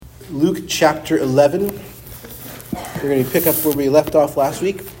Luke chapter 11. We're going to pick up where we left off last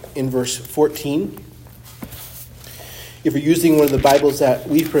week in verse 14. If you're using one of the Bibles that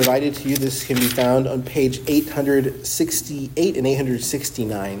we've provided to you, this can be found on page 868 and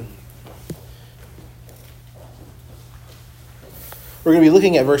 869. We're going to be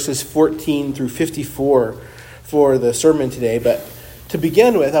looking at verses 14 through 54 for the sermon today, but to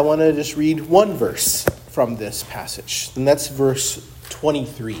begin with, I want to just read one verse from this passage, and that's verse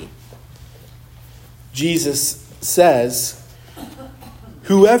 23. Jesus says,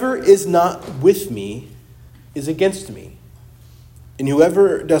 "Whoever is not with me is against me, and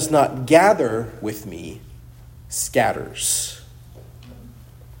whoever does not gather with me scatters."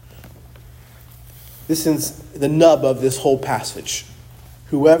 This is the nub of this whole passage.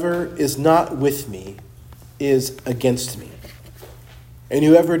 Whoever is not with me is against me, and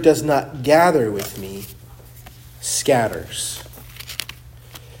whoever does not gather with me scatters.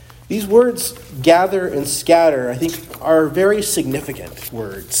 These words, gather and scatter, I think are very significant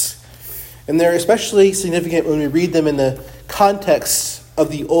words. And they're especially significant when we read them in the context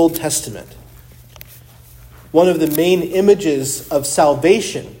of the Old Testament. One of the main images of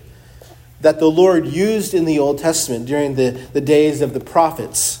salvation that the Lord used in the Old Testament during the days of the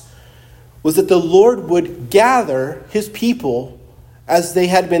prophets was that the Lord would gather his people as they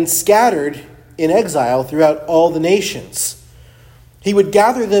had been scattered in exile throughout all the nations. He would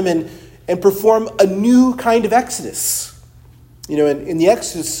gather them and perform a new kind of exodus. You know, in the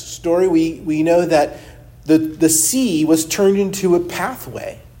Exodus story, we know that the sea was turned into a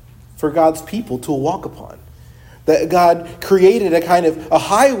pathway for God's people to walk upon. That God created a kind of a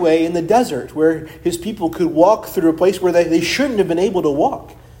highway in the desert where his people could walk through a place where they shouldn't have been able to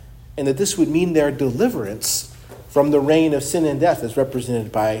walk. And that this would mean their deliverance from the reign of sin and death as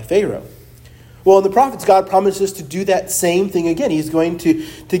represented by Pharaoh. Well, in the prophets, God promises to do that same thing again. He's going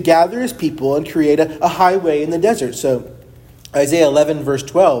to gather his people and create a highway in the desert. So Isaiah 11 verse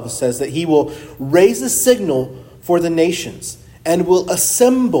 12 says that he will raise a signal for the nations and will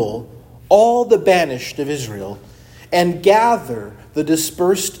assemble all the banished of Israel and gather the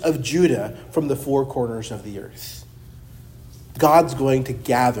dispersed of Judah from the four corners of the earth. God's going to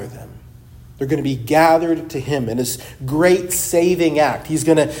gather them. They're going to be gathered to him in his great saving act. He's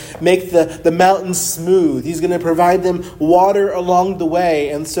going to make the mountains smooth. He's going to provide them water along the way,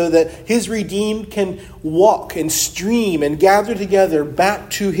 and so that his redeemed can walk and stream and gather together back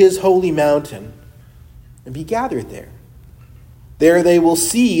to his holy mountain and be gathered there. There they will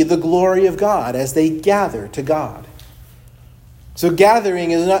see the glory of God as they gather to God. So gathering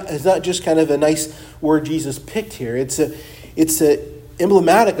is not just kind of a nice word Jesus picked here. It's a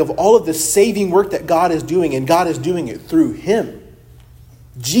emblematic of all of the saving work that God is doing, and God is doing it through him.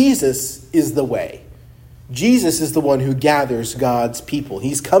 Jesus is the way. Jesus is the one who gathers God's people.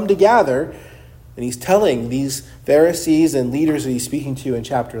 He's come to gather, and he's telling these Pharisees and leaders that he's speaking to in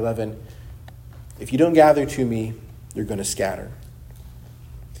chapter 11, if you don't gather to me, you're going to scatter.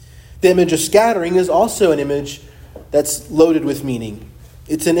 The image of scattering is also an image that's loaded with meaning.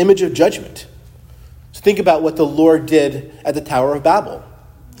 It's an image of judgment. So think about what the Lord did at the Tower of Babel.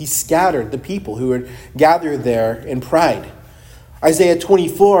 He scattered the people who were gathered there in pride. Isaiah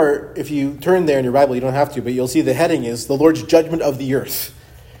 24, if you turn there in your Bible, you don't have to, but you'll see the heading is the Lord's judgment of the earth.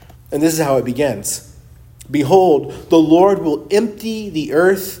 And this is how it begins. Behold, the Lord will empty the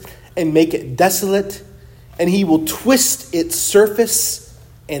earth and make it desolate, and he will twist its surface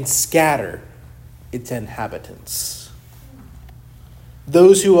and scatter its inhabitants.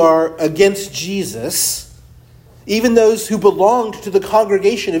 Those who are against Jesus, even those who belonged to the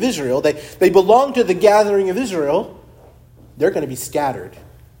congregation of Israel, they belong to the gathering of Israel, they're going to be scattered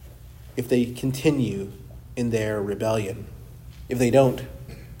if they continue in their rebellion, if they don't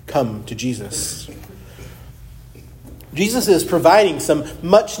come to Jesus. Jesus is providing some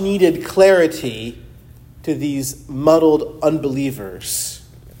much needed clarity to these muddled unbelievers.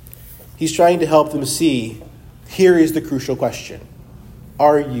 He's trying to help them see, here is the crucial question.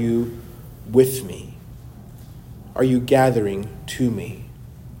 Are you with me? Are you gathering to me?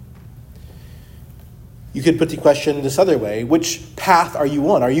 You could put the question this other way. Which path are you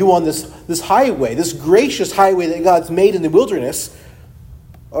on? Are you on this highway, this gracious highway that God's made in the wilderness?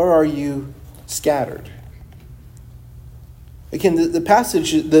 Or are you scattered? Again, the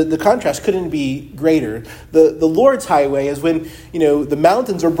passage, the contrast couldn't be greater. The Lord's highway is when, the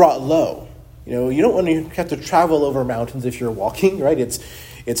mountains are brought low. You don't want to have to travel over mountains if you're walking, right?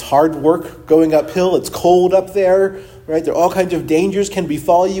 It's hard work going uphill. It's cold up there, right? There are all kinds of dangers can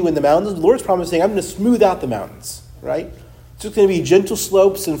befall you in the mountains. The Lord's promising, I'm going to smooth out the mountains, right? It's just going to be gentle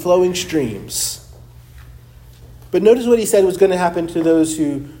slopes and flowing streams. But notice what he said was going to happen to those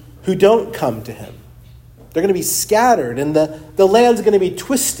who who don't come to him. They're going to be scattered, and the land's going to be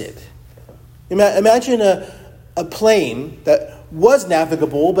twisted. Imagine a plain that was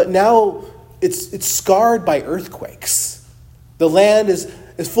navigable, but now it's scarred by earthquakes. The land is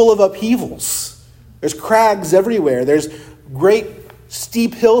full of upheavals. There's crags everywhere. There's great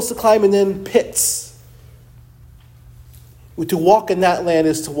steep hills to climb and then pits. To walk in that land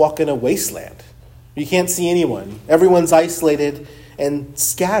is to walk in a wasteland. You can't see anyone. Everyone's isolated and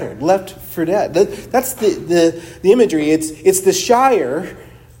scattered, left for dead. That's the imagery. It's the Shire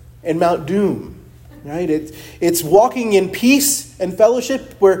and Mount Doom, right? It's walking in peace and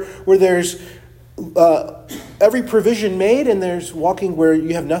fellowship where there's every provision made, and there's walking where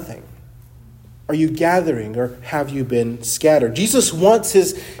you have nothing. Are you gathering, or have you been scattered? Jesus wants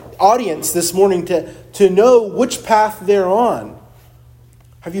his audience this morning to know which path they're on.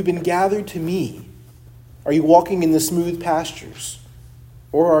 Have you been gathered to me? Are you walking in the smooth pastures?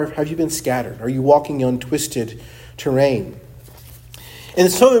 Or have you been scattered? Are you walking on twisted terrain? And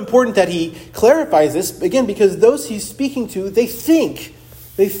it's so important that he clarifies this, again, because those he's speaking to, they think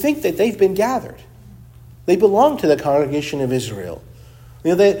that they've been gathered. They belong to the congregation of Israel.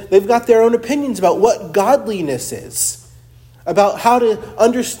 They've got their own opinions about what godliness is, about how to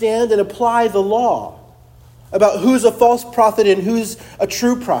understand and apply the law, about who's a false prophet and who's a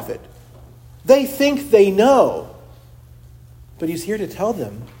true prophet. They think they know, but he's here to tell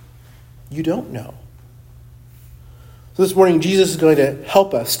them, you don't know. So this morning, Jesus is going to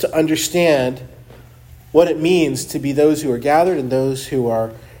help us to understand what it means to be those who are gathered and those who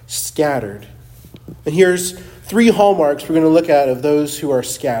are scattered. And here's 3 hallmarks we're going to look at of those who are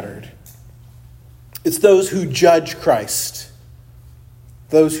scattered. It's those who judge Christ.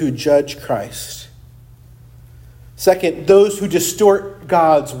 Those who judge Christ. Second, those who distort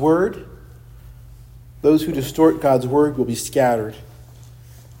God's word. Those who distort God's word will be scattered.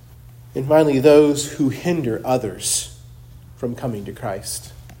 And finally, those who hinder others from coming to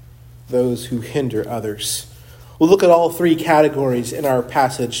Christ. Those who hinder others. We'll look at all 3 categories in our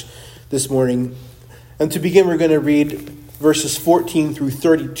passage this morning. And to begin, we're going to read verses 14 through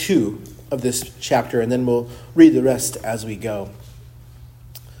 32 of this chapter, and then we'll read the rest as we go.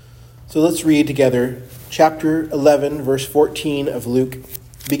 So let's read together chapter 11, verse 14 of Luke.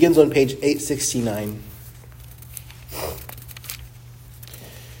 It begins on page 869.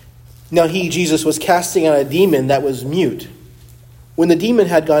 Now he, Jesus, was casting out a demon that was mute. When the demon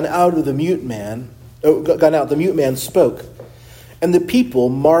had gone out of the mute man, the mute man spoke, and the people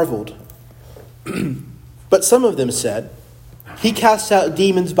marveled. But some of them said, he casts out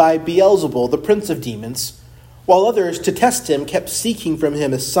demons by Beelzebul, the prince of demons, while others, to test him, kept seeking from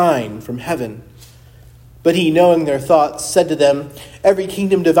him a sign from heaven. But he, knowing their thoughts, said to them, every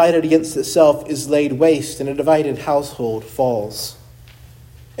kingdom divided against itself is laid waste, and a divided household falls.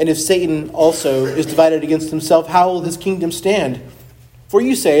 And if Satan also is divided against himself, how will his kingdom stand? For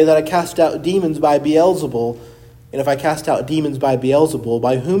you say that I cast out demons by Beelzebul, and if I cast out demons by Beelzebul,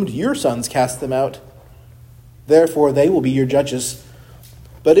 by whom do your sons cast them out? Therefore they will be your judges.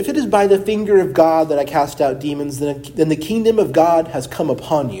 But if it is by the finger of God that I cast out demons, then the kingdom of God has come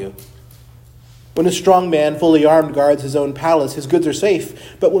upon you. When a strong man, fully armed, guards his own palace, his goods are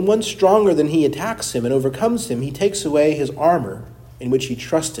safe. But when one stronger than he attacks him and overcomes him, he takes away his armor in which he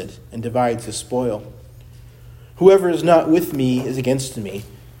trusted and divides his spoil. Whoever is not with me is against me,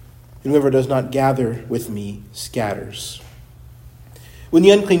 and whoever does not gather with me scatters. When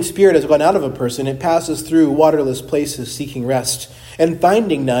the unclean spirit has gone out of a person, it passes through waterless places seeking rest. And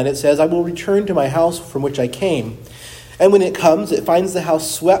finding none, it says, I will return to my house from which I came. And when it comes, it finds the house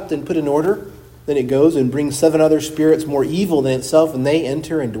swept and put in order. Then it goes and brings 7 other spirits more evil than itself, and they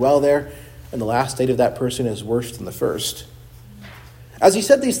enter and dwell there. And the last state of that person is worse than the first. As he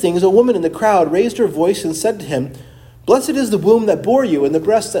said these things, a woman in the crowd raised her voice and said to him, Blessed is the womb that bore you and the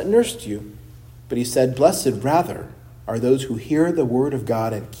breast that nursed you. But he said, Blessed rather are those who hear the word of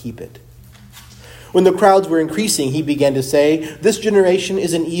God and keep it. When the crowds were increasing, he began to say, This generation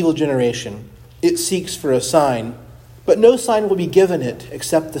is an evil generation. It seeks for a sign, but no sign will be given it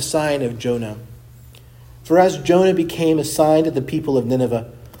except the sign of Jonah. For as Jonah became a sign to the people of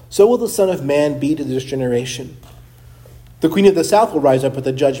Nineveh, so will the Son of Man be to this generation. The queen of the south will rise up at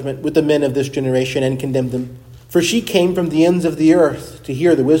the judgment with the men of this generation and condemn them. For she came from the ends of the earth to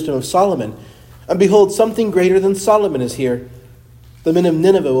hear the wisdom of Solomon. And behold, something greater than Solomon is here. The men of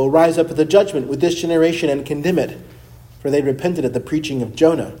Nineveh will rise up at the judgment with this generation and condemn it. For they repented at the preaching of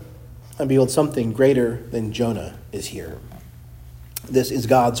Jonah. And behold, something greater than Jonah is here. This is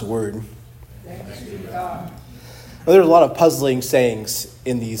God's word. Thanks be to God. Well, there's a lot of puzzling sayings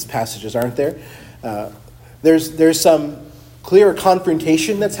in these passages, aren't there? There's some clear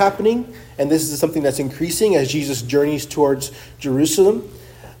confrontation that's happening, and this is something that's increasing as Jesus journeys towards Jerusalem.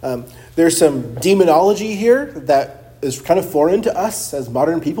 There's some demonology here that is kind of foreign to us as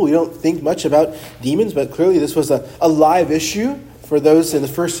modern people. We don't think much about demons, but clearly this was a live issue for those in the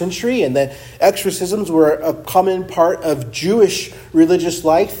first century, and that exorcisms were a common part of Jewish religious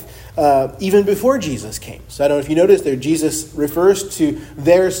life even before Jesus came. So I don't know if you noticed there, Jesus refers to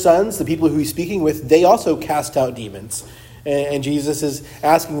their sons, the people who he's speaking with, they also cast out demons. And Jesus is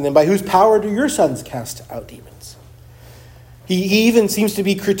asking them, by whose power do your sons cast out demons? He even seems to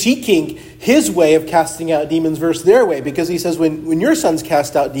be critiquing his way of casting out demons versus their way, because he says when your sons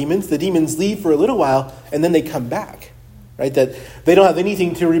cast out demons, the demons leave for a little while and then they come back. Right? That they don't have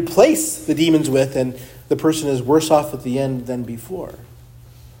anything to replace the demons with, and the person is worse off at the end than before.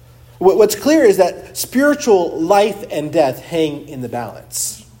 What's clear is that spiritual life and death hang in the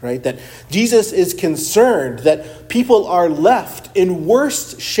balance. Right? That Jesus is concerned that people are left in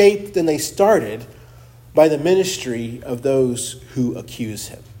worse shape than they started by the ministry of those who accuse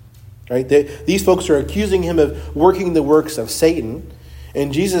him. Right? These folks are accusing him of working the works of Satan,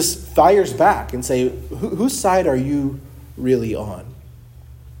 and Jesus fires back and say, whose side are you really on?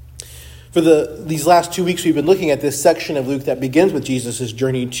 For these last 2 weeks, we've been looking at this section of Luke that begins with Jesus'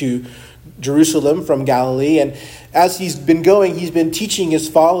 journey to Jerusalem from Galilee. And as he's been going, he's been teaching his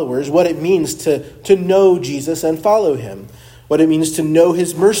followers what it means to know Jesus and follow him, what it means to know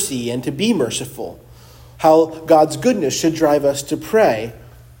his mercy and to be merciful, how God's goodness should drive us to pray.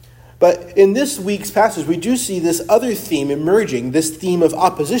 But in this week's passage, we do see this other theme emerging, this theme of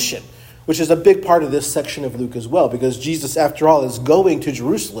opposition, which is a big part of this section of Luke as well, because Jesus, after all, is going to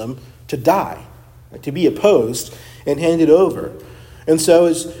Jerusalem to die, to be opposed and handed over. And so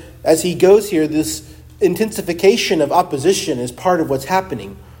as he goes here, this intensification of opposition is part of what's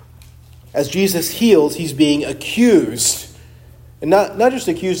happening. As Jesus heals, he's being accused. And not just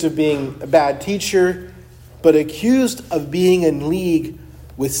accused of being a bad teacher, but accused of being in league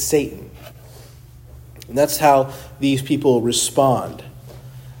with Satan. And that's how these people respond.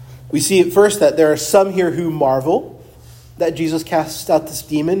 We see at first that there are some here who marvel that Jesus casts out this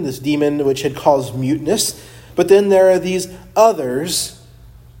demon which had caused muteness. But then there are these others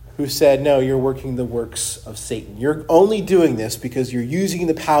who said, no, you're working the works of Satan. You're only doing this because you're using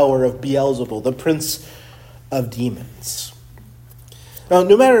the power of Beelzebul, the prince of demons. Now,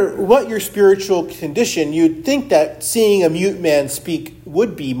 no matter what your spiritual condition, you'd think that seeing a mute man speak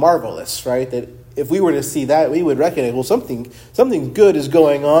would be marvelous, right? That if we were to see that, we would recognize, well, something good is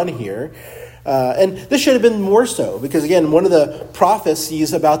going on here. And this should have been more so, because again, one of the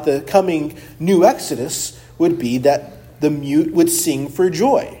prophecies about the coming new Exodus would be that the mute would sing for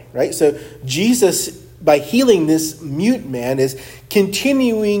joy, right? So Jesus, by healing this mute man, is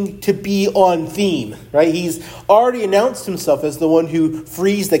continuing to be on theme, right? He's already announced himself as the one who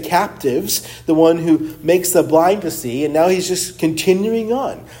frees the captives, the one who makes the blind to see, and now he's just continuing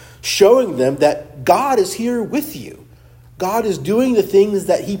on, showing them that God is here with you. God is doing the things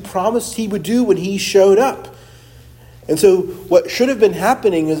that he promised he would do when he showed up. And so what should have been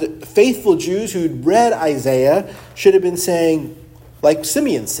happening is that faithful Jews who'd read Isaiah should have been saying, like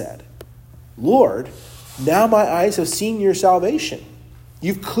Simeon said, Lord, now my eyes have seen your salvation.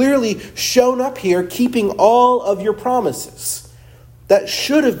 You've clearly shown up here keeping all of your promises. That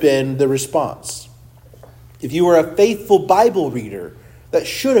should have been the response. If you were a faithful Bible reader, that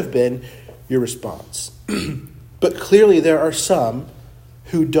should have been your response. But clearly there are some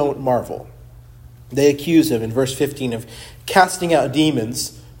who don't marvel. They accuse him in verse 15 of casting out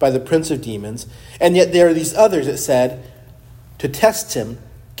demons by the prince of demons. And yet there are these others that said, to test him,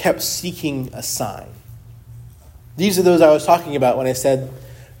 kept seeking a sign. These are those I was talking about when I said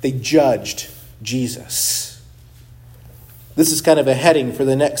they judged Jesus. This is kind of a heading for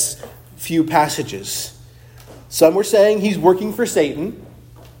the next few passages. Some were saying he's working for Satan,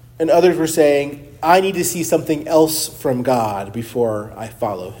 and others were saying, I need to see something else from God before I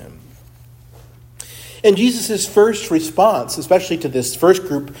follow him. And Jesus' first response, especially to this first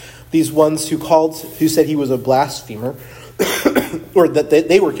group, these ones who said he was a blasphemer, or that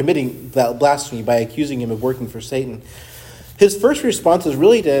they were committing that blasphemy by accusing him of working for Satan, his first response is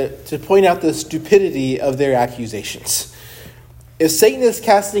really to point out the stupidity of their accusations. If Satan is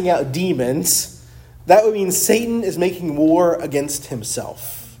casting out demons, that would mean Satan is making war against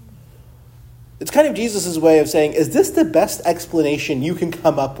himself. It's kind of Jesus' way of saying, is this the best explanation you can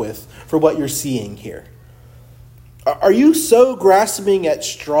come up with for what you're seeing here? Are you so grasping at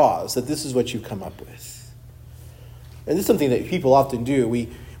straws that this is what you come up with? And this is something that people often do.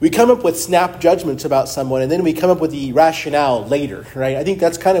 We come up with snap judgments about someone, and then we come up with the rationale later, right? I think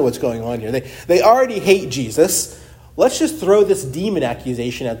that's kind of what's going on here. They already hate Jesus. let's just throw this demon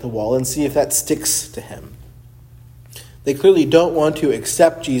accusation at the wall and see if that sticks to him. They clearly don't want to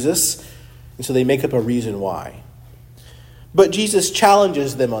accept Jesus, and so they make up a reason why. But Jesus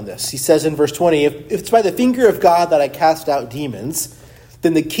challenges them on this. He says in verse 20, if it's by the finger of God that I cast out demons,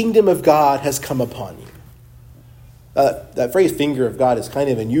 then the kingdom of God has come upon you. That phrase, finger of God, is kind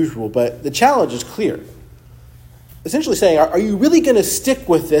of unusual, but the challenge is clear. Essentially saying, are you really going to stick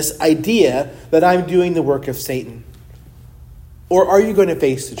with this idea that I'm doing the work of Satan? Or are you going to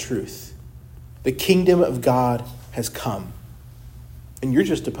face the truth? The kingdom of God has come, and you're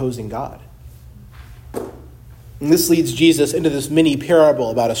just opposing God. And this leads Jesus into this mini parable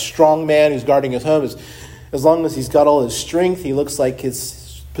about a strong man who's guarding his home. As long as he's got all his strength, he looks like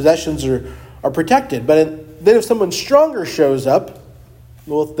his possessions are protected. But then if someone stronger shows up,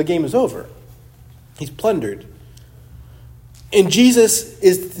 well, the game is over. He's plundered. And Jesus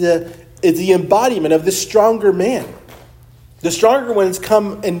is the embodiment of this stronger man. The stronger one has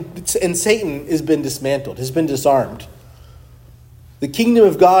come, and Satan has been dismantled, has been disarmed. The kingdom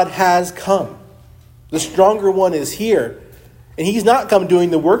of God has come. The stronger one is here. And he's not come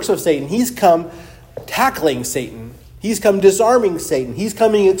doing the works of Satan. He's come tackling Satan. He's come disarming Satan. He's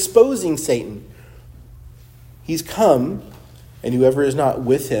coming exposing Satan. He's come, and whoever is not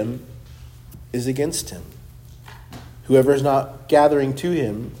with him is against him. Whoever is not gathering to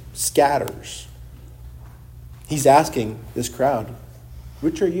him scatters. He's asking this crowd,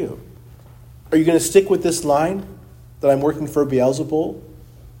 which are you? Are you going to stick with this line that I'm working for Beelzebul?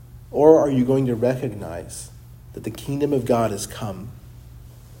 Or are you going to recognize that the kingdom of God has come?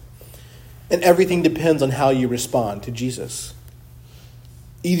 And everything depends on how you respond to Jesus.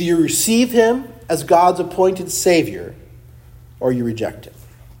 Either you receive him as God's appointed Savior, or you reject him.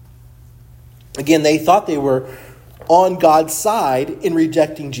 Again, they thought they were on God's side in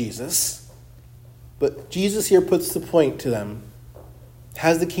rejecting Jesus. But Jesus here puts the point to them.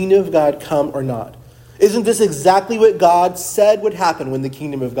 Has the kingdom of God come or not? Isn't this exactly what God said would happen when the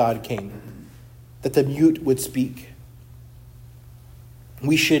kingdom of God came? That the mute would speak.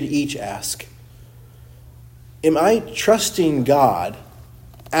 We should each ask, am I trusting God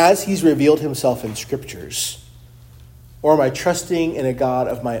as he's revealed himself in scriptures? Or am I trusting in a God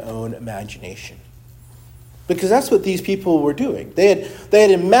of my own imagination? Because that's what these people were doing. They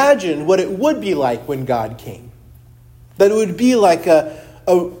had imagined what it would be like when God came. That it would be like a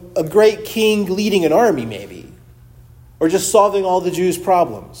great king leading an army, maybe. Or just solving all the Jews'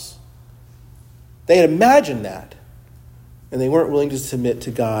 problems. They had imagined that. And they weren't willing to submit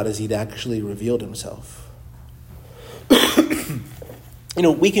to God as he'd actually revealed himself.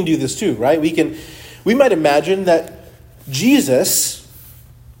 We can do this too, right? We might imagine that Jesus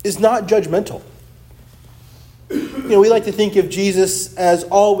is not judgmental. We like to think of Jesus as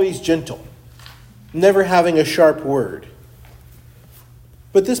always gentle, never having a sharp word.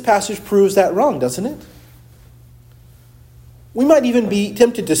 But this passage proves that wrong, doesn't it? We might even be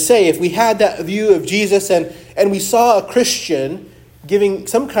tempted to say, if we had that view of Jesus and we saw a Christian giving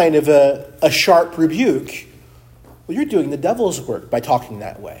some kind of a sharp rebuke, well, you're doing the devil's work by talking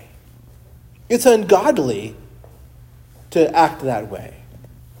that way. It's ungodly to act that way.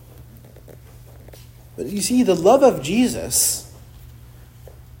 But you see, the love of Jesus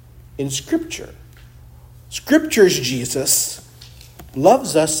in Scripture, Scripture's Jesus,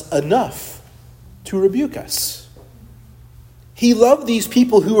 loves us enough to rebuke us. He loved these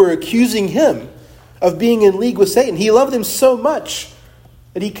people who were accusing him of being in league with Satan. He loved them so much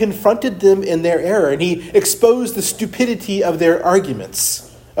that he confronted them in their error, and he exposed the stupidity of their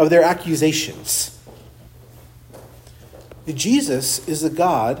arguments, of their accusations. Jesus is a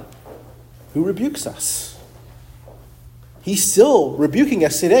God who rebukes us. He's still rebuking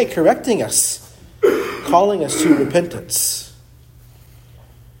us today, correcting us, calling us to repentance.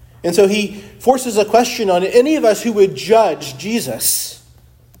 And so he forces a question on any of us who would judge Jesus.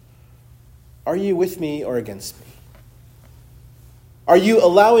 Are you with me or against me? Are you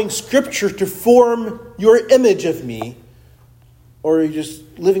allowing Scripture to form your image of me? Or are you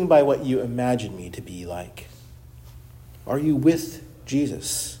just living by what you imagine me to be like? Are you with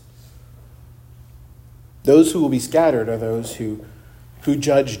Jesus? Those who will be scattered are those who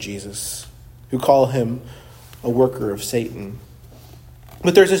judge Jesus, who call him a worker of Satan.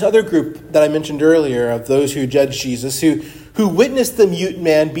 But there's this other group that I mentioned earlier of those who judge Jesus, who witnessed the mute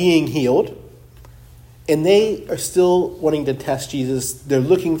man being healed, and they are still wanting to test Jesus. They're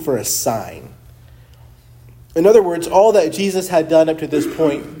looking for a sign. In other words, all that Jesus had done up to this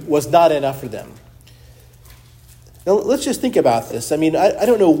point was not enough for them. Now, let's just think about this. I mean, I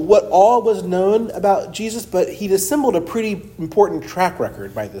don't know what all was known about Jesus, but he'd assembled a pretty important track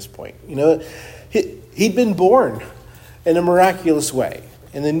record by this point. He'd been born in a miraculous way.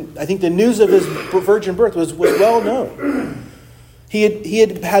 And then I think the news of his virgin birth was well known. He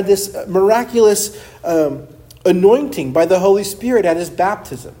had this miraculous anointing by the Holy Spirit at his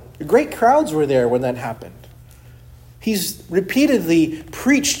baptism. Great crowds were there when that happened. He's repeatedly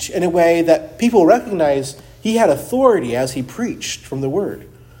preached in a way that people recognize he had authority as he preached from the Word.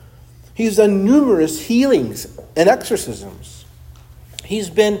 He's done numerous healings and exorcisms. He's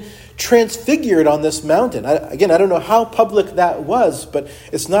been transfigured on this mountain. I don't know how public that was, but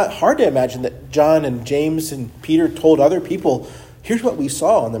it's not hard to imagine that John and James and Peter told other people, here's what we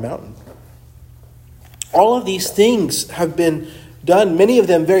saw on the mountain. All of these things have been done, many of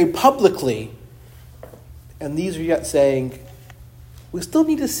them very publicly. And these are yet saying, we still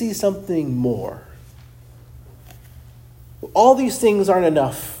need to see something more. All these things aren't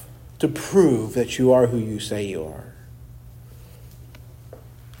enough to prove that you are who you say you are.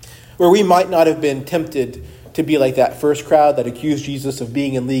 Where we might not have been tempted to be like that first crowd that accused Jesus of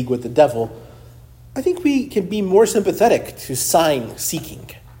being in league with the devil, I think we can be more sympathetic to sign seeking.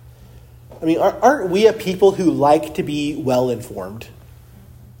 I mean, aren't we a people who like to be well informed?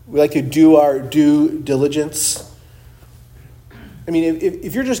 We like to do our due diligence. I mean,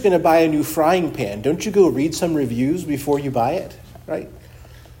 if you're just going to buy a new frying pan, don't you go read some reviews before you buy it, right?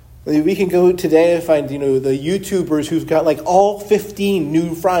 We can go today and find, the YouTubers who've got like all 15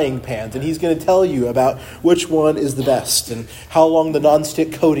 new frying pans, and he's going to tell you about which one is the best and how long the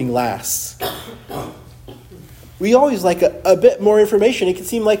nonstick coating lasts. We always like a bit more information. It can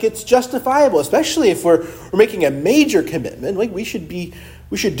seem like it's justifiable, especially if we're making a major commitment. Like we should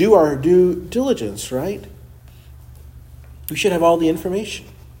do our due diligence, right? We should have all the information.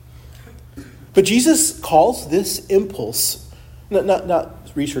 But Jesus calls this impulse, not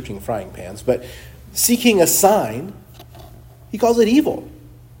researching frying pans, but seeking a sign, he calls it evil.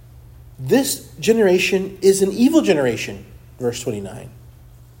 This generation is an evil generation, verse 29.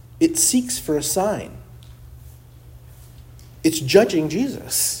 It seeks for a sign. It's judging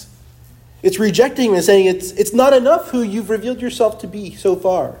Jesus. It's rejecting him and saying it's not enough who you've revealed yourself to be so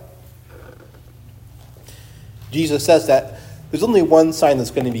far. Jesus says that there's only one sign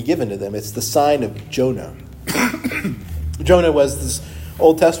that's going to be given to them. It's the sign of Jonah. Jonah was this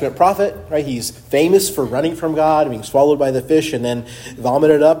Old Testament prophet, right? He's famous for running from God, being swallowed by the fish, and then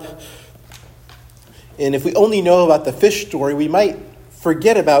vomited up. And if we only know about the fish story, we might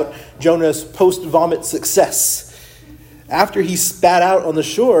forget about Jonah's post-vomit success. After he's spat out on the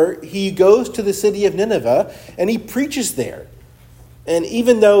shore, he goes to the city of Nineveh and he preaches there. And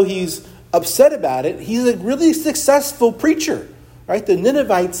even though he's upset about it, he's a really successful preacher, right? The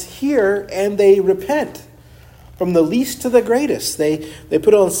Ninevites hear and they repent. From the least to the greatest. They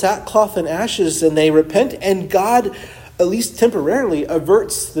put on sackcloth and ashes and they repent, and God, at least temporarily,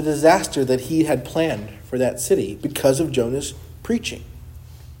 averts the disaster that he had planned for that city because of Jonah's preaching.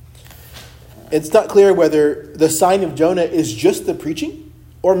 It's not clear whether the sign of Jonah is just the preaching,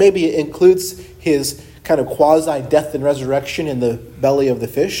 or maybe it includes his kind of quasi-death and resurrection in the belly of the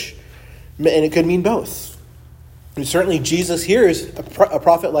fish, and it could mean both. And certainly Jesus here is a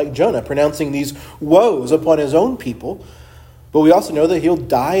prophet like Jonah, pronouncing these woes upon his own people. But we also know that he'll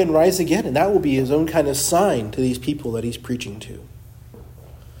die and rise again, and that will be his own kind of sign to these people that he's preaching to.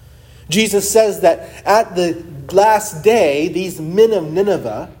 Jesus says that at the last day, these men of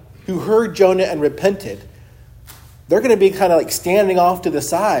Nineveh who heard Jonah and repented, they're going to be kind of like standing off to the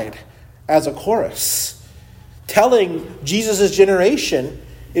side as a chorus, telling Jesus' generation,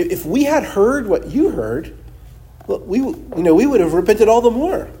 if we had heard what you heard, we would have repented all the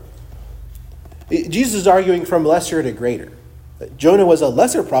more. Jesus is arguing from lesser to greater. Jonah was a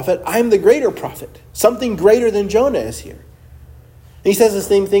lesser prophet. I'm the greater prophet. Something greater than Jonah is here. And he says the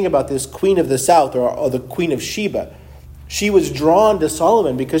same thing about this queen of the south, or the queen of Sheba. She was drawn to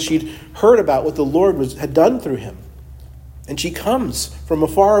Solomon because she'd heard about what the Lord had done through him. And she comes from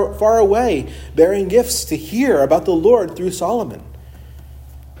far away, bearing gifts to hear about the Lord through Solomon.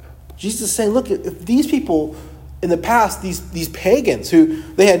 Jesus is saying, look, if these people in the past, these pagans who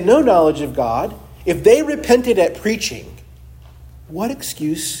they had no knowledge of God, if they repented at preaching, what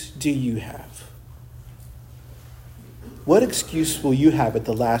excuse do you have? What excuse will you have at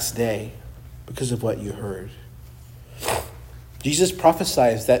the last day because of what you heard? Jesus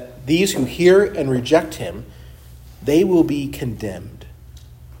prophesies that these who hear and reject him, they will be condemned.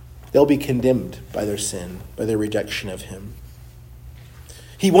 They'll be condemned by their sin, by their rejection of him.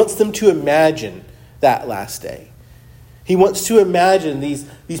 He wants them to imagine that last day. He wants to imagine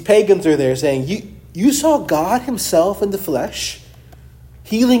these pagans are there saying, you saw God himself in the flesh,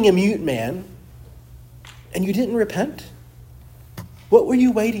 healing a mute man, and you didn't repent? What were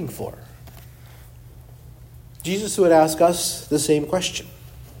you waiting for? Jesus would ask us the same question.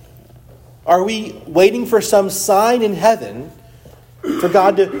 Are we waiting for some sign in heaven for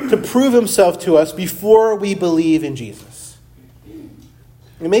God to prove himself to us before we believe in Jesus?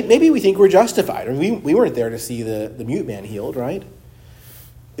 And maybe we think we're justified. I mean, we weren't there to see the mute man healed, right?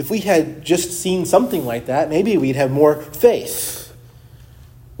 If we had just seen something like that, maybe we'd have more faith.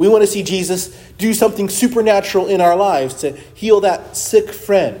 We want to see Jesus do something supernatural in our lives to heal that sick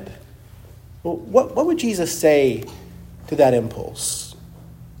friend. Well, what would Jesus say to that impulse?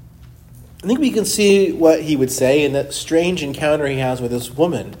 I think we can see what he would say in that strange encounter he has with this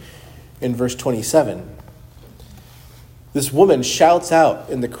woman in verse 27. This woman shouts out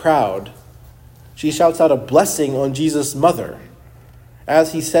in the crowd. She shouts out a blessing on Jesus' mother.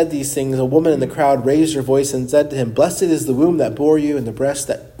 As he said these things, a woman in the crowd raised her voice and said to him, "Blessed is the womb that bore you and the breast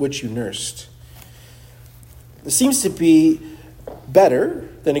that which you nursed." It seems to be better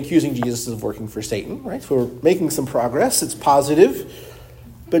than accusing Jesus of working for Satan, right? So we're making some progress. It's positive.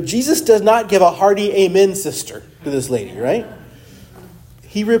 But Jesus does not give a hearty amen, sister, to this lady, right?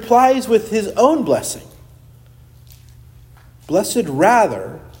 He replies with his own blessing. Blessed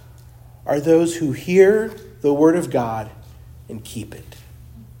rather are those who hear the word of God and keep it.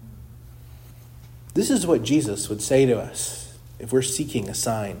 This is what Jesus would say to us if we're seeking a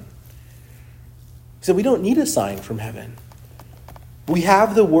sign. He said, we don't need a sign from heaven. We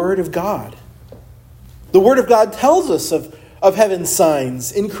have the word of God. The word of God tells us of heaven's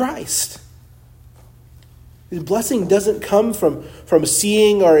signs in Christ. His blessing doesn't come from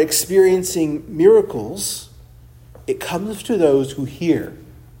seeing or experiencing miracles. It comes to those who hear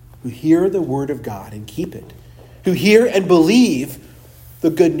the word of God and keep it, who hear and believe the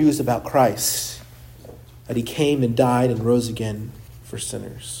good news about Christ, that he came and died and rose again for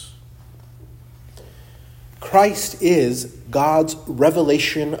sinners. Christ is God's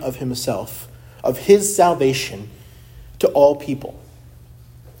revelation of himself, of his salvation to all people.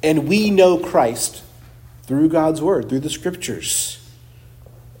 And we know Christ through God's word, through the scriptures.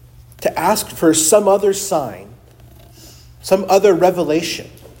 To ask for some other sign, some other revelation,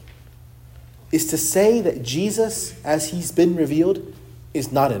 is to say that Jesus, as he's been revealed,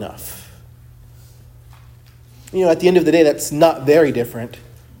 is not enough. You know, at the end of the day, that's not very different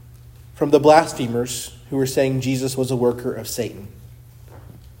from the blasphemers who were saying Jesus was a worker of Satan.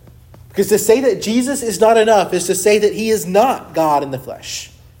 Because to say that Jesus is not enough is to say that he is not God in the flesh.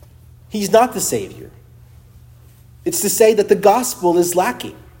 He's not the Savior. It's to say that the gospel is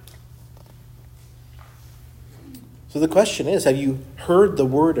lacking. So the question is, have you heard the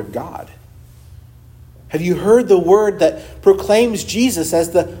word of God? Have you heard the word that proclaims Jesus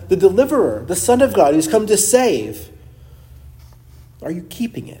as the deliverer, the Son of God who's come to save? Are you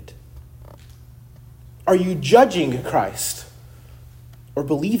keeping it? Are you judging Christ or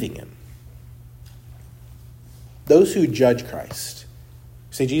believing him? Those who judge Christ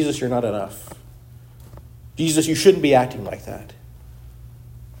say, Jesus, you're not enough. Jesus, you shouldn't be acting like that.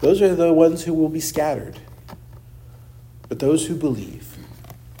 Those are the ones who will be scattered. But those who believe,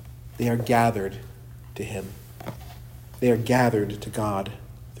 they are gathered to him. They are gathered to God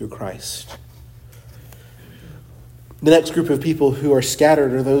through Christ. The next group of people who are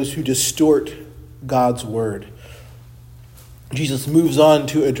scattered are those who distort God's word. Jesus moves on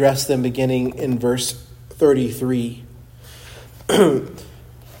to address them beginning in verse 33.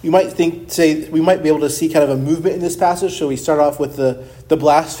 You might say we might be able to see kind of a movement in this passage. So we start off with the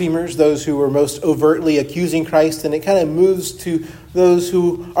blasphemers, those who were most overtly accusing Christ, and it kind of moves to those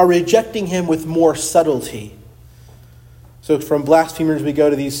who are rejecting him with more subtlety. So from blasphemers we go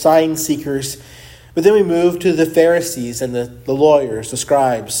to these sign seekers, but then we move to the Pharisees and the lawyers, the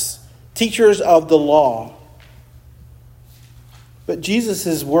scribes, teachers of the law. But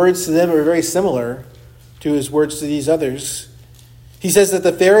Jesus' words to them are very similar to his words to these others. He says that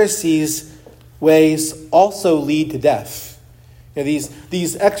the Pharisees' ways also lead to death. You know,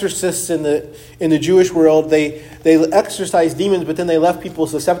 these exorcists in the Jewish world, they exorcised demons, but then they left people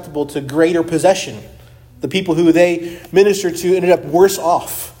susceptible to greater possession. The people who they ministered to ended up worse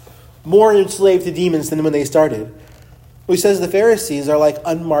off, more enslaved to demons than when they started. Well, he says the Pharisees are like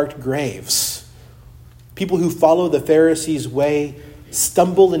unmarked graves. People who follow the Pharisees' way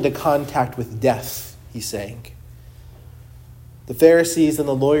stumble into contact with death, he's saying. The Pharisees and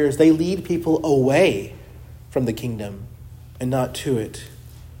the lawyers, they lead people away from the kingdom and not to it.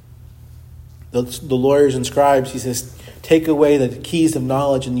 The lawyers and scribes, he says, take away the keys of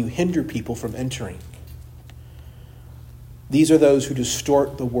knowledge and you hinder people from entering. These are those who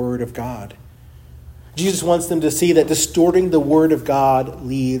distort the word of God. Jesus wants them to see that distorting the word of God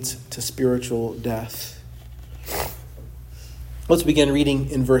leads to spiritual death. Let's begin reading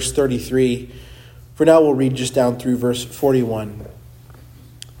in verse 33. For now we'll read just down through verse 41.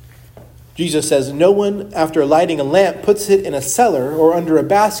 Jesus says, "No one, after lighting a lamp, puts it in a cellar or under a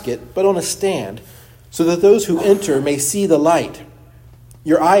basket, but on a stand, so that those who enter may see the light.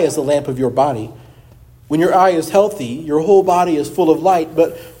 Your eye is the lamp of your body. When your eye is healthy, your whole body is full of light,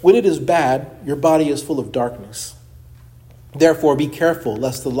 but when it is bad, your body is full of darkness. Therefore be careful,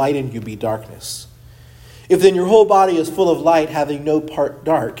 lest the light in you be darkness. If then your whole body is full of light, having no part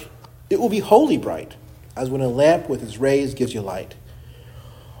dark, it will be wholly bright, as when a lamp with its rays gives you light."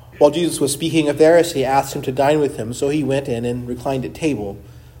 While Jesus was speaking, a Pharisee asked him to dine with him, so he went in and reclined at table.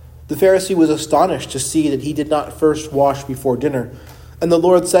 The Pharisee was astonished to see that he did not first wash before dinner. And the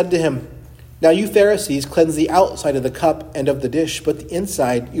Lord said to him, "Now you Pharisees cleanse the outside of the cup and of the dish, but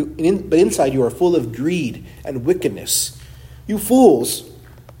inside you are full of greed and wickedness. You fools!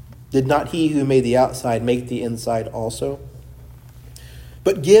 Did not he who made the outside make the inside also?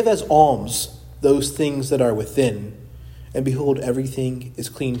 But give as alms those things that are within, and behold, everything is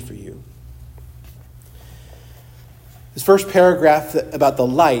clean for you." This first paragraph about the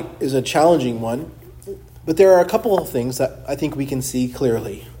light is a challenging one, but there are a couple of things that I think we can see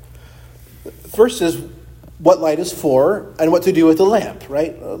clearly. First is what light is for and what to do with the lamp,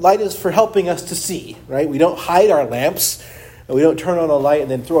 right? Light is for helping us to see, right? We don't hide our lamps, and we don't turn on a light and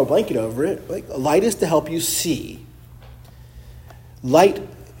then throw a blanket over it. Like, light is to help you see. Light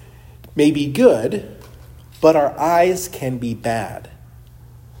may be good, but our eyes can be bad.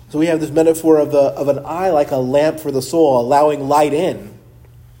 So we have this metaphor of an eye like a lamp for the soul, allowing light in.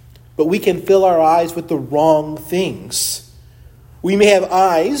 But we can fill our eyes with the wrong things. We may have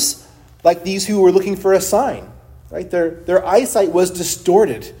eyes like these who were looking for a sign, right? Their eyesight was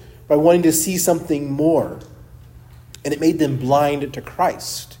distorted by wanting to see something more, and it made them blind to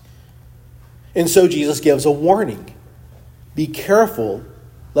Christ. And so Jesus gives a warning. Be careful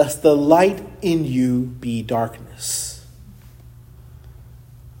lest the light in you be darkness.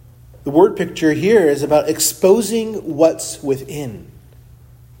 The word picture here is about exposing what's within,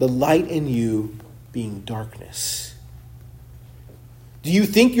 the light in you being darkness. Do you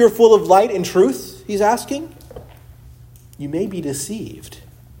think you're full of light and truth? He's asking. You may be deceived.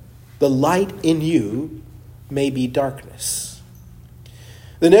 The light in you may be darkness.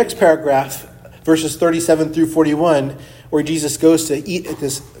 The next paragraph, verses 37 through 41, where Jesus goes to eat at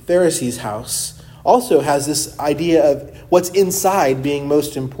this Pharisee's house, also has this idea of what's inside being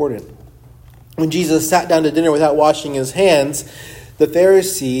most important. When Jesus sat down to dinner without washing his hands, the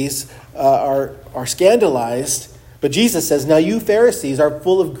Pharisees are scandalized. But Jesus says, "Now you Pharisees are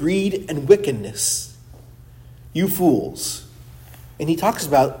full of greed and wickedness. You fools." And he talks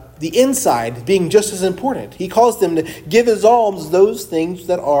about the inside being just as important. He calls them to give as alms those things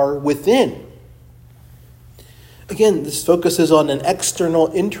that are within. Again, this focuses on an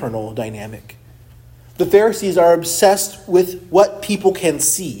external-internal dynamic. The Pharisees are obsessed with what people can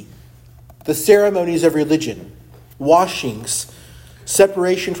see. The ceremonies of religion, washings,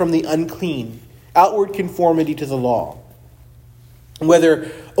 separation from the unclean, outward conformity to the law. Whether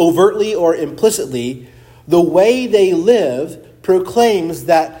overtly or implicitly, the way they live proclaims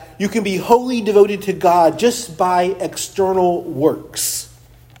that you can be wholly devoted to God just by external works.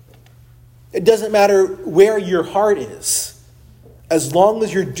 It doesn't matter where your heart is. As long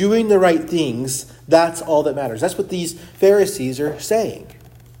as you're doing the right things, that's all that matters. That's what these Pharisees are saying.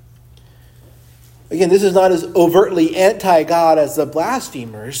 Again, this is not as overtly anti-God as the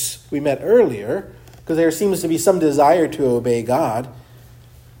blasphemers we met earlier, because there seems to be some desire to obey God.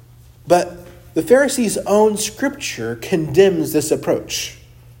 But the Pharisees' own scripture condemns this approach.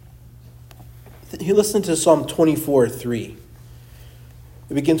 You listen to Psalm 24:3.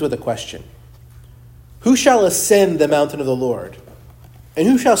 It begins with a question. Who shall ascend the mountain of the Lord? And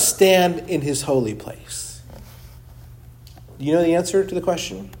who shall stand in his holy place? Do you know the answer to the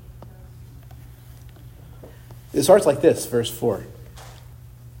question? It starts like this, verse 4.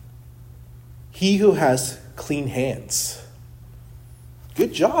 He who has clean hands.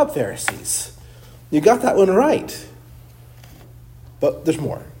 Good job, Pharisees. You got that one right. But there's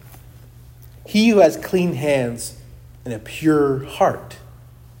more. He who has clean hands and a pure heart,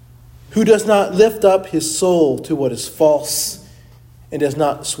 who does not lift up his soul to what is false and does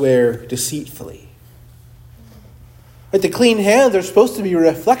not swear deceitfully. But the clean hands are supposed to be a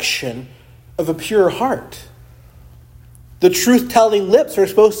reflection of a pure heart. The truth-telling lips are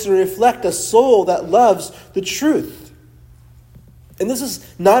supposed to reflect a soul that loves the truth. And this is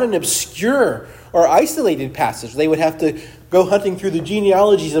not an obscure or isolated passage. They would have to go hunting through the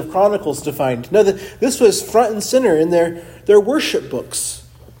genealogies of Chronicles to find. No, this was front and center in their worship books,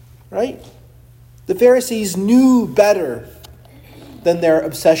 right? The Pharisees knew better than their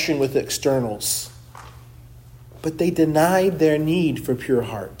obsession with externals. but they denied their need for pure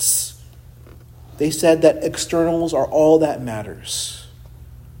hearts. They said that externals are all that matters.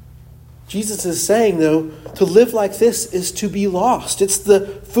 Jesus is saying, though, to live like this is to be lost. It's the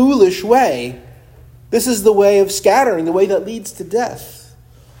foolish way. This is the way of scattering, the way that leads to death.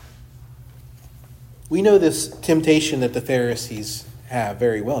 We know this temptation that the Pharisees have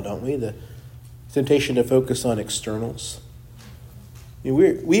very well, don't we? The temptation to focus on externals.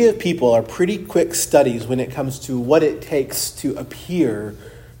 We as people are pretty quick studies when it comes to what it takes to appear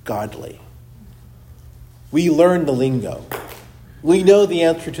godly. We learn the lingo. We know the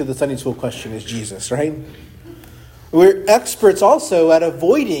answer to the Sunday school question is Jesus, right? We're experts also at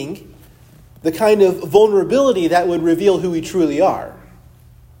avoiding the kind of vulnerability that would reveal who we truly are.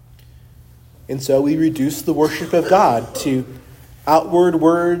 And so we reduce the worship of God to outward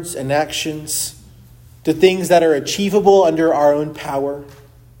words and actions, to things that are achievable under our own power.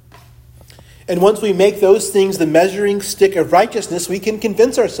 And once we make those things the measuring stick of righteousness, we can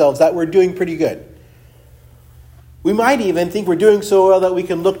convince ourselves that we're doing pretty good. We might even think we're doing so well that we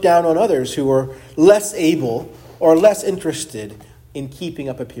can look down on others who are less able or less interested in keeping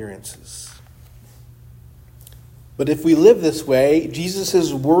up appearances. But if we live this way,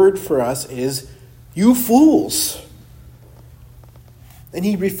 Jesus' word for us is, "You fools." And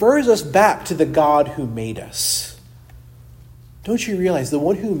he refers us back to the God who made us. Don't you realize the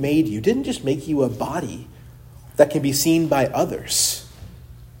one who made you didn't just make you a body that can be seen by others.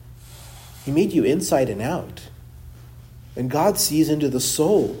 He made you inside and out. And God sees into the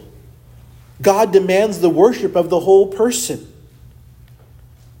soul. God demands the worship of the whole person.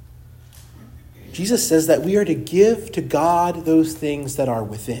 Jesus says that we are to give to God those things that are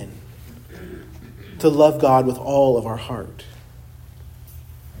within. To love God with all of our heart.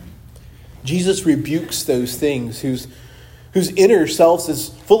 Jesus rebukes those things whose inner selves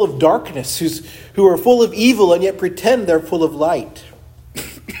is full of darkness, who are full of evil and yet pretend they're full of light.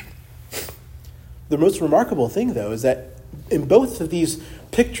 The most remarkable thing, though, is that in both of these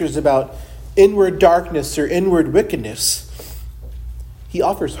pictures about inward darkness or inward wickedness, he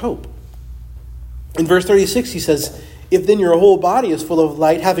offers hope. In verse 36, he says, "If then your whole body is full of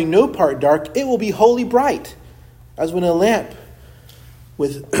light, having no part dark, it will be wholly bright, as when a lamp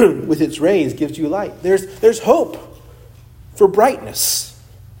with its rays gives you light." There's hope for brightness.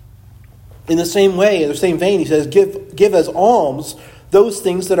 In the same way, in the same vein, he says, give as alms those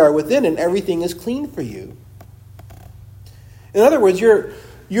things that are within, and everything is clean for you. In other words, you're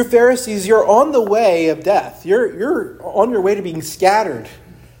Pharisees, you're on the way of death. You're on your way to being scattered.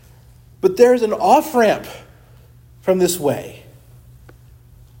 But there's an off-ramp from this way.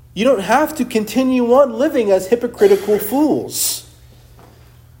 You don't have to continue on living as hypocritical fools.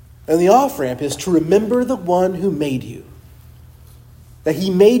 And the off-ramp is to remember the one who made you. That he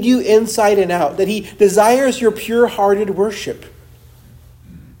made you inside and out. That he desires your pure-hearted worship.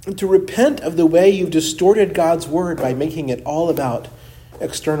 And to repent of the way you've distorted God's word by making it all about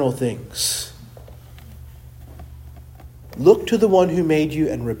external things. Look to the one who made you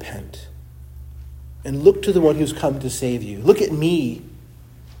and repent. And look to the one who's come to save you. Look at me.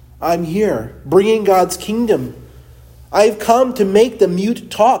 I'm here, bringing God's kingdom. I've come to make the mute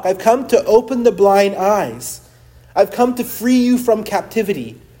talk. I've come to open the blind eyes. I've come to free you from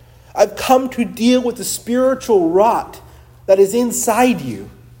captivity. I've come to deal with the spiritual rot that is inside you,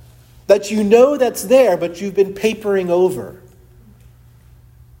 that you know that's there, but you've been papering over.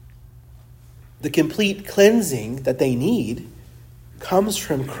 The complete cleansing that they need comes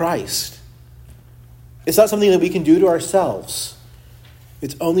from Christ. It's not something that we can do to ourselves.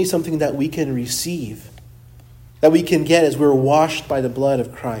 It's only something that we can receive, that we can get as we're washed by the blood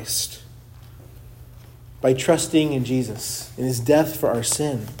of Christ. By trusting in Jesus, in his death for our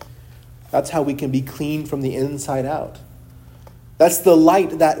sin. That's how we can be clean from the inside out. That's the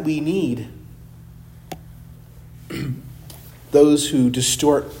light that we need. Those who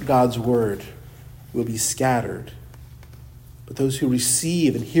distort God's word will be scattered. But those who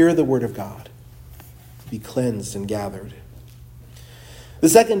receive and hear the word of God will be cleansed and gathered. The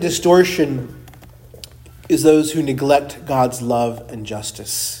second distortion is those who neglect God's love and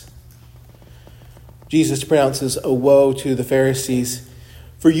justice. Jesus pronounces a woe to the Pharisees.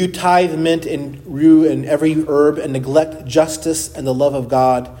 "For you tithe mint and rue and every herb and neglect justice and the love of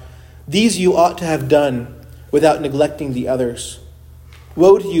God. These you ought to have done without neglecting the others.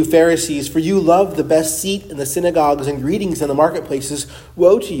 Woe to you, Pharisees, for you love the best seat in the synagogues and greetings in the marketplaces.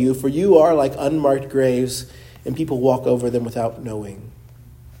 Woe to you, for you are like unmarked graves, and people walk over them without knowing."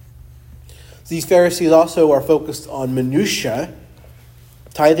 So these Pharisees also are focused on minutiae,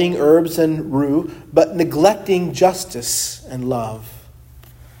 tithing herbs and rue, but neglecting justice and love.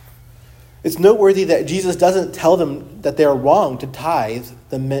 It's noteworthy that Jesus doesn't tell them that they're wrong to tithe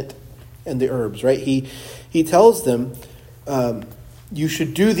the mint and the herbs, right? He tells them, you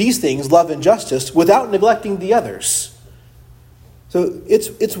should do these things, love and justice, without neglecting the others. So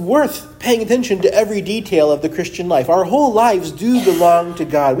it's worth paying attention to every detail of the Christian life. Our whole lives do belong to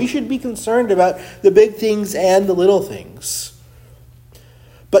God. We should be concerned about the big things and the little things.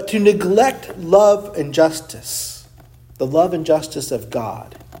 But to neglect love and justice, the love and justice of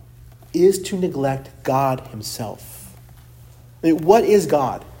God, is to neglect God himself. I mean, what is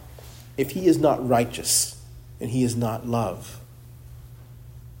God if he is not righteous and he is not love?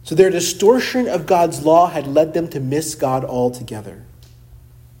 So their distortion of God's law had led them to miss God altogether.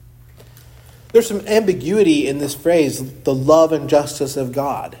 There's some ambiguity in this phrase, the love and justice of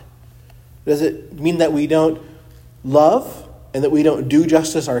God. Does it mean that we don't love and that we don't do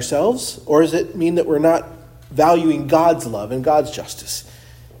justice ourselves? Or does it mean that we're not valuing God's love and God's justice?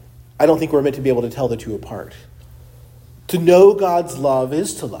 I don't think we're meant to be able to tell the two apart. To know God's love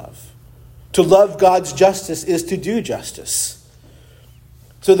is to love. To love God's justice is to do justice.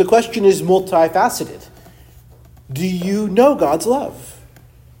 So the question is multifaceted. Do you know God's love?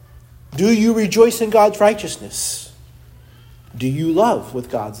 Do you rejoice in God's righteousness? Do you love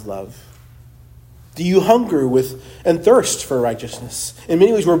with God's love? Do you hunger with and thirst for righteousness? In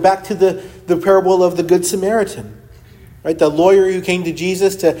many ways, we're back to the parable of the Good Samaritan. Right? The lawyer who came to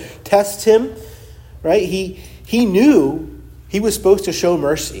Jesus to test him. Right? He knew he was supposed to show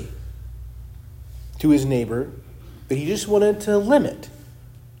mercy to his neighbor, but he just wanted to limit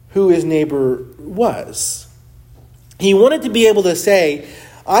who his neighbor was. He wanted to be able to say,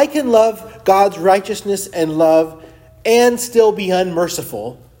 I can love God's righteousness and love and still be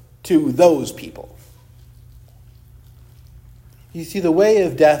unmerciful to those people. You see, the way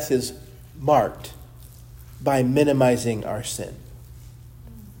of death is marked by minimizing our sin.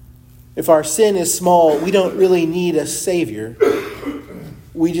 If our sin is small, we don't really need a savior.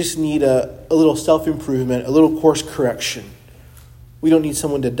 We just need a little self-improvement, a little course correction. We don't need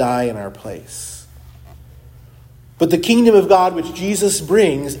someone to die in our place. But the kingdom of God which Jesus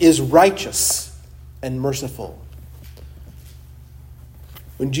brings is righteous and merciful.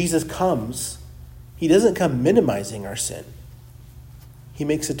 When Jesus comes, he doesn't come minimizing our sin. He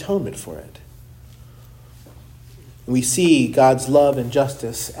makes atonement for it. We see God's love and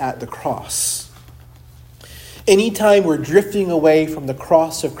justice at the cross. Anytime we're drifting away from the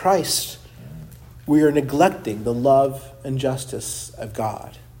cross of Christ, we are neglecting the love and justice of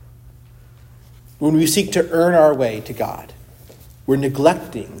God. When we seek to earn our way to God, we're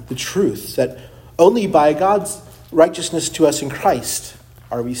neglecting the truth that only by God's righteousness to us in Christ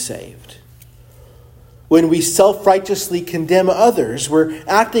are we saved. When we self-righteously condemn others, we're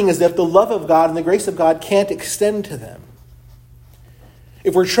acting as if the love of God and the grace of God can't extend to them.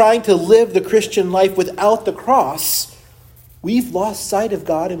 If we're trying to live the Christian life without the cross, we've lost sight of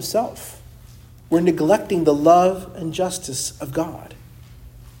God himself. We're neglecting the love and justice of God.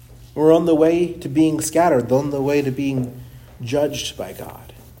 We're on the way to being scattered, on the way to being judged by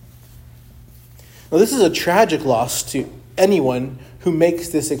God. Now, this is a tragic loss to anyone who makes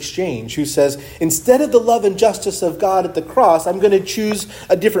this exchange, who says, instead of the love and justice of God at the cross, I'm going to choose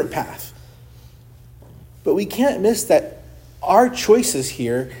a different path. But we can't miss that our choices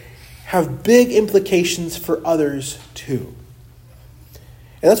here have big implications for others too.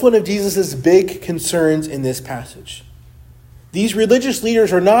 And that's one of Jesus' big concerns in this passage. These religious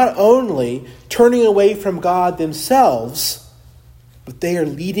leaders are not only turning away from God themselves, but they are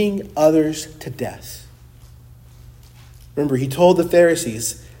leading others to death. Remember, he told the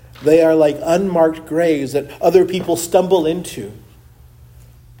Pharisees, they are like unmarked graves that other people stumble into.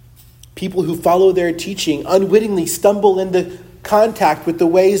 People who follow their teaching unwittingly stumble into contact with the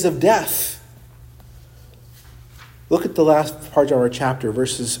ways of death. Look at the last part of our chapter,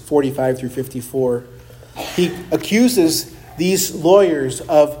 verses 45 through 54. He accuses these lawyers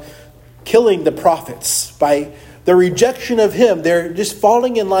of killing the prophets by their rejection of him. They're just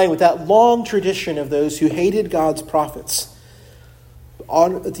falling in line with that long tradition of those who hated God's prophets.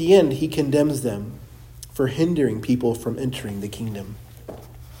 At the end, he condemns them for hindering people from entering the kingdom.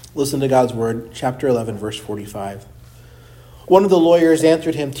 Listen to God's word, chapter 11, verse 45. One of the lawyers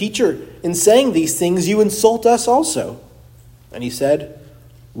answered him, "Teacher, in saying these things, you insult us also." And he said,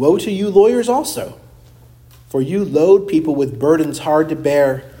 "Woe to you lawyers also, for you load people with burdens hard to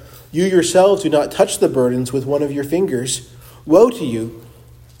bear. You yourselves do not touch the burdens with one of your fingers. Woe to you,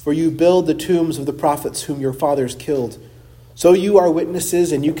 for you build the tombs of the prophets whom your fathers killed. So you are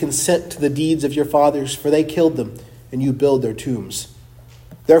witnesses, and you consent to the deeds of your fathers, for they killed them, and you build their tombs.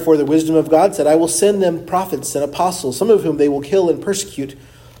 Therefore the wisdom of God said, I will send them prophets and apostles, some of whom they will kill and persecute.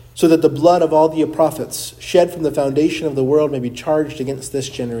 so that the blood of all the prophets shed from the foundation of the world may be charged against this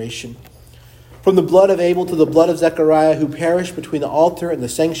generation. From the blood of Abel to the blood of Zechariah, who perished between the altar and the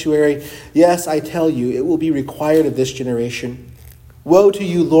sanctuary, yes, I tell you, it will be required of this generation. Woe to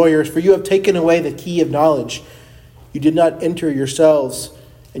you, lawyers, for you have taken away the key of knowledge. You did not enter yourselves,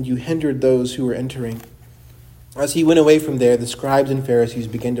 and you hindered those who were entering. As he went away from there, the scribes and Pharisees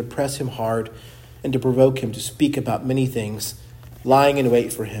began to press him hard and to provoke him to speak about many things, lying in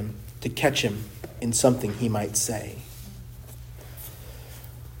wait for him, to catch him in something he might say.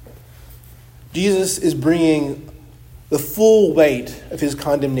 Jesus is bringing the full weight of his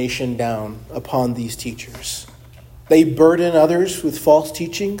condemnation down upon these teachers. They burden others with false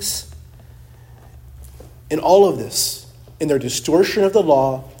teachings. In all of this, in their distortion of the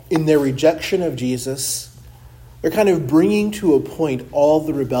law, in their rejection of Jesus, they're kind of bringing to a point all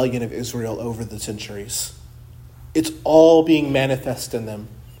the rebellion of Israel over the centuries. It's all being manifest in them.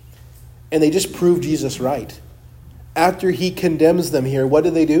 And they just prove Jesus right. After he condemns them here, what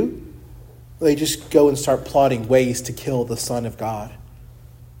do? They just go and start plotting ways to kill the Son of God,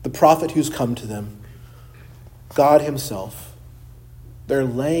 the prophet who's come to them, God himself. They're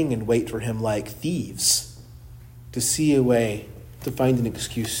laying in wait for him like thieves to see a way to find an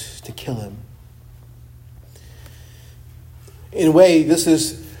excuse to kill him. In a way, this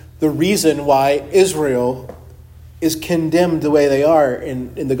is the reason why Israel is condemned the way they are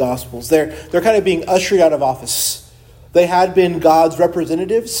in the Gospels. They're kind of being ushered out of office. They had been God's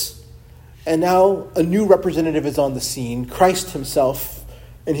representatives, and now a new representative is on the scene. Christ himself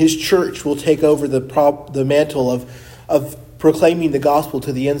and his church will take over the mantle of proclaiming the gospel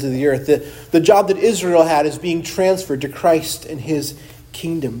to the ends of the earth. The job that Israel had is being transferred to Christ and his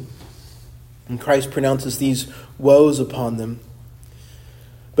kingdom. And Christ pronounces these woes upon them.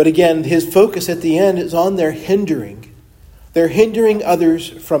 But again, his focus at the end is on their hindering. They're hindering others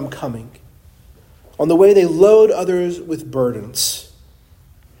from coming, on the way they load others with burdens.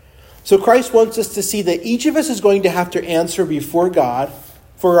 So Christ wants us to see that each of us is going to have to answer before God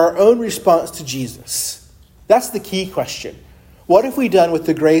for our own response to Jesus. That's the key question. What have we done with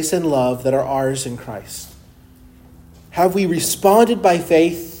the grace and love that are ours in Christ? Have we responded by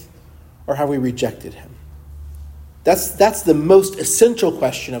faith, or have we rejected him? That's the most essential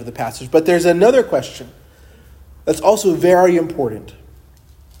question of the passage. But there's another question that's also very important.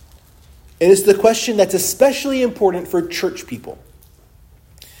 And it's the question that's especially important for church people.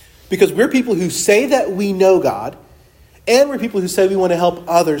 Because we're people who say that we know God, and we're people who say we want to help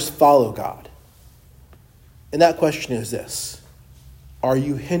others follow God. And that question is this: are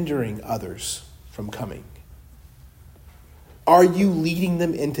you hindering others from coming? Are you leading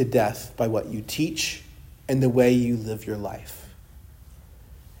them into death by what you teach and the way you live your life?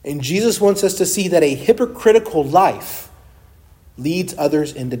 And Jesus wants us to see that a hypocritical life leads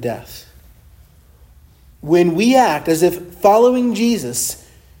others into death. When we act as if following Jesus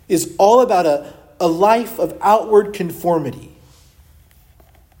is all about a life of outward conformity,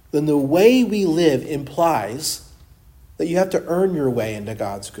 then the way we live implies that you have to earn your way into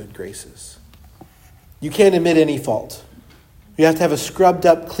God's good graces. You can't admit any fault. You have to have a scrubbed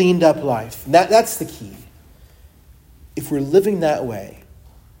up, cleaned up life. That's the key. If we're living that way,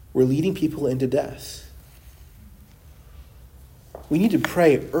 we're leading people into death. We need to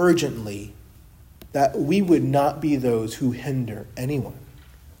pray urgently that we would not be those who hinder anyone.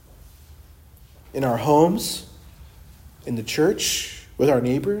 In our homes, in the church, with our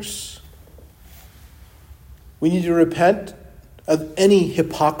neighbors. We need to repent of any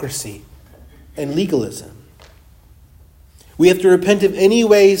hypocrisy and legalism. We have to repent of any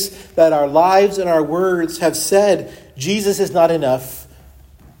ways that our lives and our words have said, Jesus is not enough,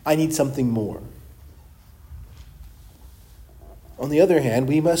 I need something more. On the other hand,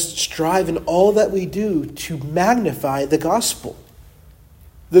 we must strive in all that we do to magnify the gospel.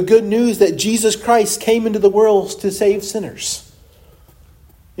 The good news that Jesus Christ came into the world to save sinners.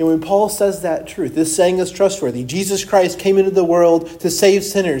 And when Paul says that truth, this saying is trustworthy. Jesus Christ came into the world to save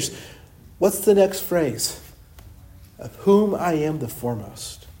sinners. What's the next phrase? Of whom I am the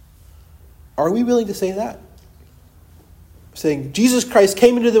foremost. Are we willing to say that? Saying, Jesus Christ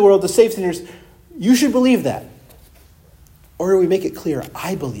came into the world to save sinners. You should believe that. Or do we make it clear,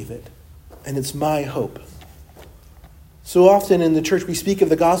 I believe it, and it's my hope? So often in the church we speak of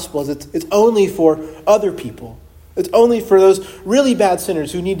the gospel as it's only for other people. It's only for those really bad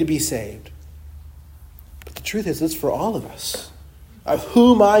sinners who need to be saved. But the truth is, it's for all of us. Of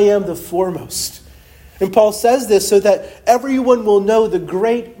whom I am the foremost. And Paul says this so that everyone will know the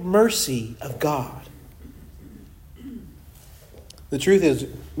great mercy of God. The truth is,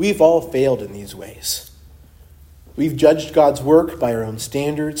 we've all failed in these ways. We've judged God's work by our own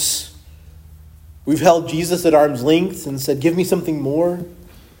standards. We've held Jesus at arm's length and said, give me something more.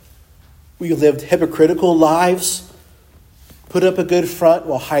 We lived hypocritical lives, put up a good front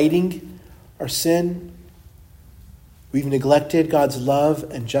while hiding our sin. We've neglected God's love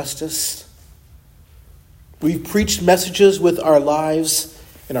and justice. We've preached messages with our lives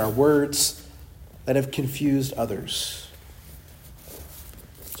and our words that have confused others.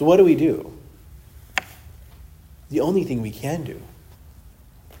 So what do? The only thing we can do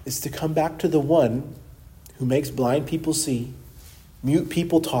is to come back to the one who makes blind people see, mute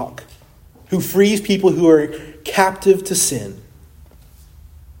people talk, who frees people who are captive to sin,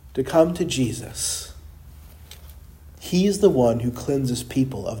 to come to Jesus. He is the one who cleanses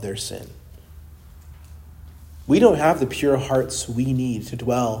people of their sin. We don't have the pure hearts we need to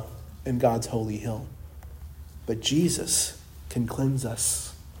dwell in God's holy hill, but Jesus can cleanse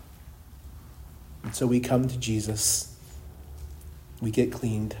us. And so we come to Jesus. We get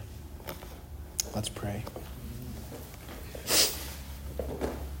cleaned. Let's pray.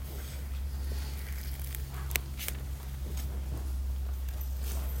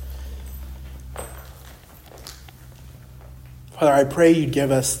 Father, I pray you'd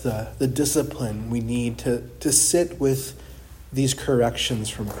give us the discipline we need to sit with these corrections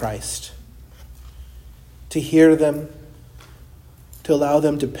from Christ, to hear them, to allow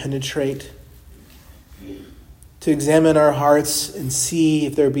them to penetrate, to examine our hearts and see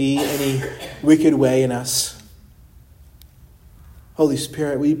if there be any wicked way in us. Holy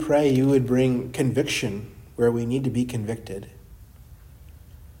Spirit, we pray you would bring conviction where we need to be convicted.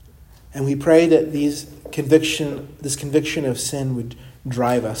 And we pray that this conviction of sin would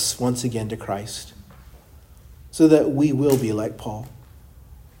drive us once again to Christ, so that we will be like Paul,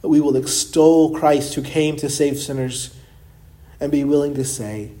 that we will extol Christ who came to save sinners and be willing to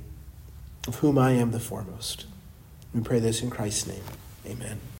say, of whom I am the foremost. We pray this in Christ's name.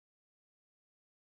 Amen.